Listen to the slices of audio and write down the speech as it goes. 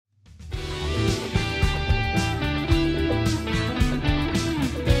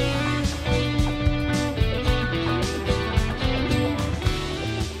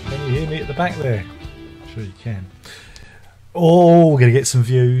back there. Sure you can. Oh, we're going to get some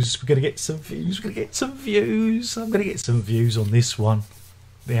views. We're going to get some views. We're going to get some views. I'm going to get some views on this one.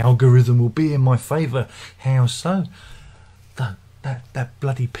 The algorithm will be in my favour. How so? That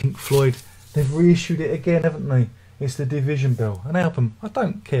bloody Pink Floyd. They've reissued it again, haven't they? It's the Division Bell. An album. I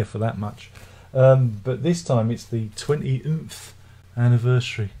don't care for that much. But this time it's the 20th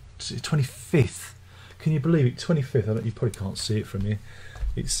anniversary. 25th. Can you believe it? 25th. You probably can't see it from here.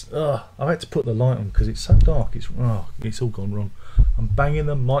 It's I've had to put the light on because it's so dark. It's all gone wrong. I'm banging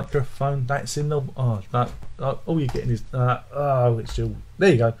the microphone. That's in the all you're getting is it's still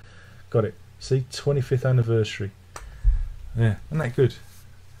there. You go, got it. See, 25th anniversary. Yeah, isn't that good?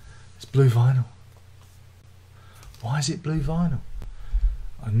 It's blue vinyl. Why is it blue vinyl?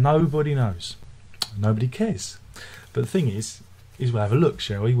 Nobody knows. Nobody cares. But the thing is we'll have a look,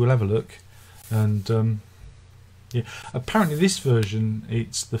 shall we? We'll have a look, and yeah. Apparently, this version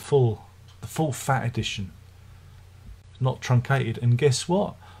it's the full fat edition, not truncated. And guess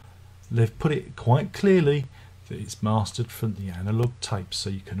what? They've put it quite clearly that it's mastered from the analog tape, so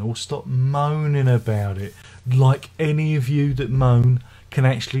you can all stop moaning about it. Like any of you that moan can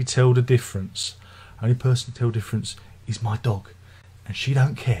actually tell the difference. Only person to tell the difference is my dog, and she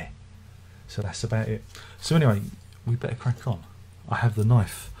don't care. So that's about it. So anyway, we better crack on. I have the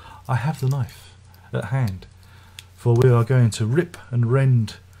knife. I have the knife at hand, for we are going to rip and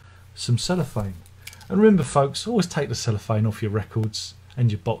rend some cellophane. And remember, folks, always take the cellophane off your records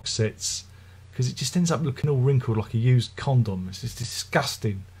and your box sets, because it just ends up looking all wrinkled like a used condom. It's just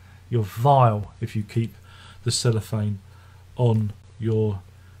disgusting. You're vile if you keep the cellophane on your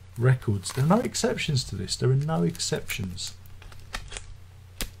records. There are no exceptions to this. There are no exceptions.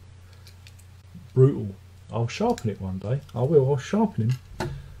 Brutal. I'll sharpen it one day. I will. I'll sharpen him,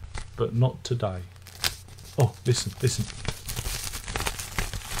 but not today. Oh, listen. This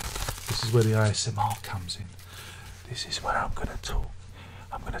is where the ASMR comes in. This is where I'm going to talk.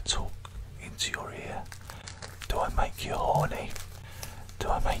 I'm going to talk into your ear. Do I make you horny? Do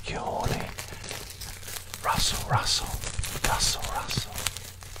I make you horny? Russell, Russell, Russell, Russell.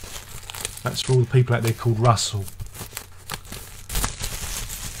 That's for all the people out there called Russell.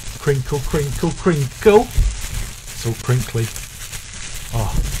 Crinkle, crinkle, crinkle. It's all crinkly.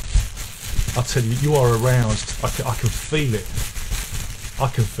 Oh, I'll tell you, you are aroused. I can feel it. I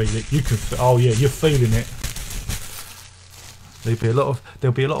can feel it. You can feel. Oh yeah, you're feeling it.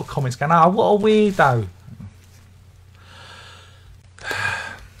 There'll be a lot of comments going, "Ah, what a weirdo."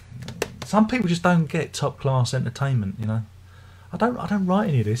 Some people just don't get top class entertainment, you know. I don't write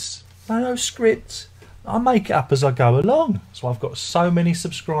any of this. No script. I make it up as I go along. That's why I've got so many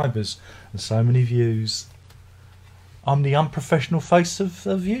subscribers and so many views. I'm the unprofessional face of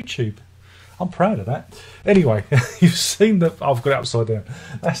YouTube. I'm proud of that. Anyway, you've seen that I've got it upside down.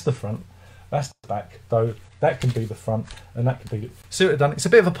 That's the front. That's the back. Though that can be the front, and that can be. See what I've done? It's a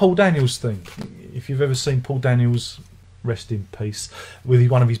bit of a Paul Daniels thing. If you've ever seen Paul Daniels, rest in peace, with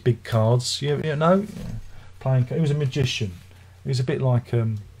one of his big cards, you know, playing. He was a magician. He was a bit like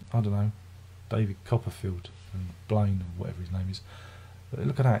I don't know, David Copperfield and Blaine or whatever his name is. But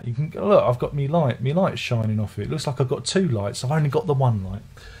look at that. You can look. I've got me light shining off it. It looks like I've got two lights. I've only got the one light.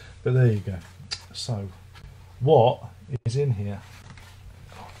 But there you go. So, what is in here?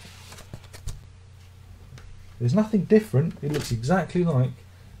 There's nothing different. It looks exactly like.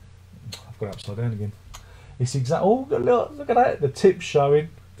 I've got it upside down again. It's exact. Oh, look at that. The tip's showing.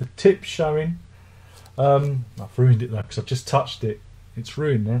 The tip's showing. I've ruined it though because I've just touched it. It's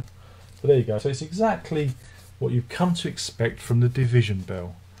ruined now. But there you go. So it's exactly what you've come to expect from the Division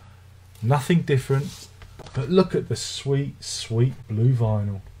Bell. Nothing different. But look at the sweet, sweet blue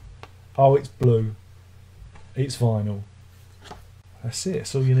vinyl. Oh, it's blue. It's vinyl. That's it.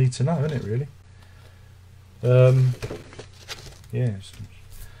 That's all you need to know, isn't it, really? Yeah,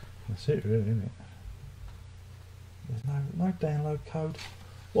 that's it, really, isn't it? There's no download code.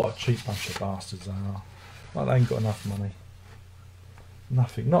 What a cheap bunch of bastards they are. Like they ain't got enough money.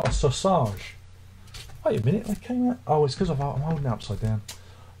 Nothing. Not a sausage. Wait a minute. They came out. Oh, it's because I'm holding it upside down.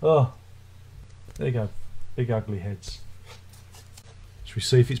 Oh, there you go. Big ugly heads. Shall we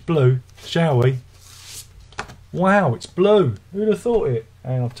see if it's blue? Shall we? Wow, it's blue. Who'd have thought it?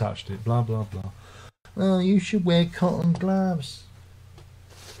 And I've touched it. Blah blah blah. Oh, you should wear cotton gloves.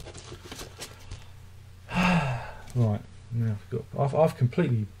 Right. Now I've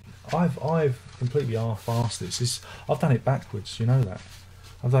completely half-assed this. I've done it backwards. You know that.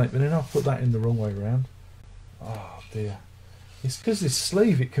 I've done it, but then I've put that in the wrong way around. Oh dear. It's because this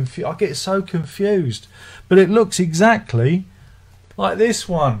sleeve. I get so confused. But it looks exactly like this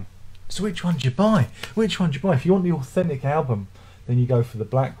one. So which one do you buy? Which one do you buy? If you want the authentic album, then you go for the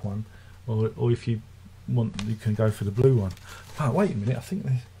black one. or if you want, you can go for the blue one. Oh, wait a minute, I think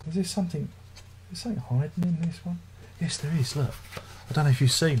there's something hiding in this one. Yes, there is. Look, I don't know if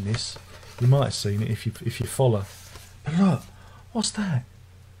you've seen this. You might have seen it if you follow. But look, what's that?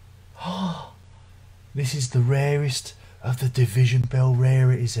 Oh, this is the rarest of the Division Bell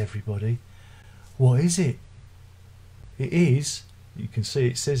rarities, everybody. What is it? It is, you can see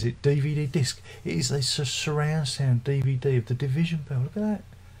it says it, DVD disc. It is a surround sound DVD of the Division Bell. Look at that.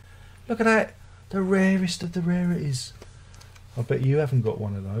 Look at that. The rarest of the rarities. I bet you haven't got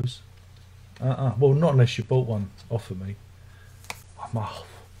one of those. Well, not unless you bought one off of me.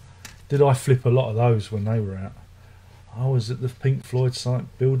 Did I flip a lot of those when they were out? I was at the Pink Floyd site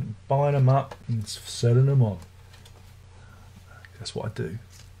buying them up and selling them on. That's what I do.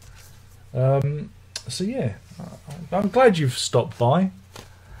 So yeah, I'm glad you've stopped by.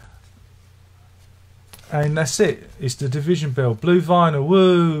 And that's it. It's the Division Bell. Blue vinyl.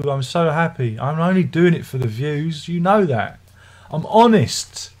 Woo! I'm so happy. I'm only doing it for the views. You know that. I'm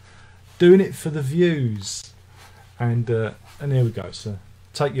honest. Doing it for the views. And here we go. So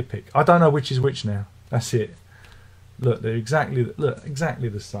take your pick. I don't know which is which now. That's it. Look, they're exactly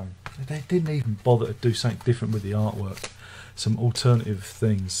the same. They didn't even bother to do something different with the artwork. Some alternative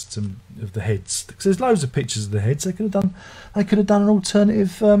things, some of the heads. Because there's loads of pictures of the heads. They could have done an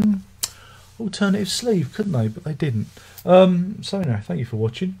alternative sleeve, couldn't they? But they didn't. So anyway, thank you for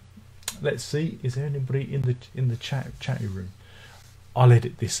watching. Let's see, is there anybody in the chatty room? I'll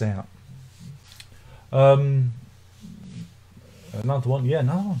edit this out. Another one, yeah,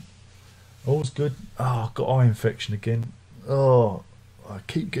 another one. All's good. Oh, I've got eye infection again. Oh, I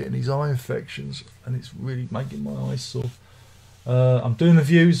keep getting these eye infections, and it's really making my eyes sore. I'm doing the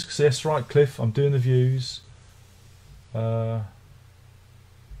views. See, that's right, Cliff. I'm doing the views.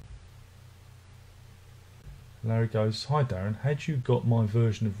 Larry goes, hi Darren, had you got my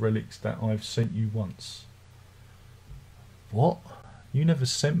version of Relics that I've sent you once? What? You never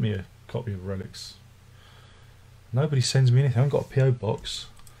sent me a copy of Relics. Nobody sends me anything. I haven't got a PO box.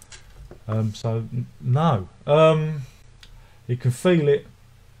 So no. You can feel it.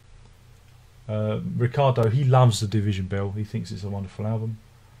 Ricardo, he loves the Division Bell. He thinks it's a wonderful album.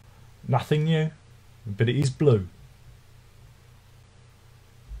 Nothing new, but it is blue.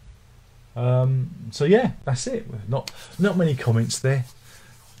 So yeah, that's it. Not many comments there.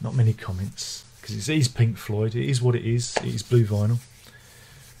 Not many comments because it is Pink Floyd. It is what it is. It is blue vinyl.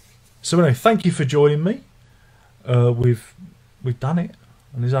 So anyway, thank you for joining me. We've done it,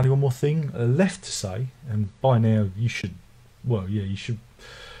 and there's only one more thing left to say. And by now you should. Well, yeah, you should.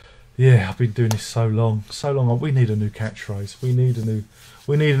 Yeah, I've been doing this so long. We need a new catchphrase. We need a new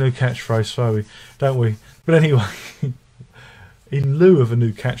catchphrase, so don't we? But anyway. In lieu of a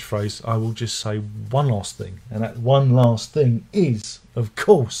new catchphrase, I will just say one last thing. And that one last thing is, of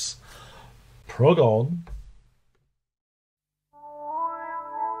course, prog on.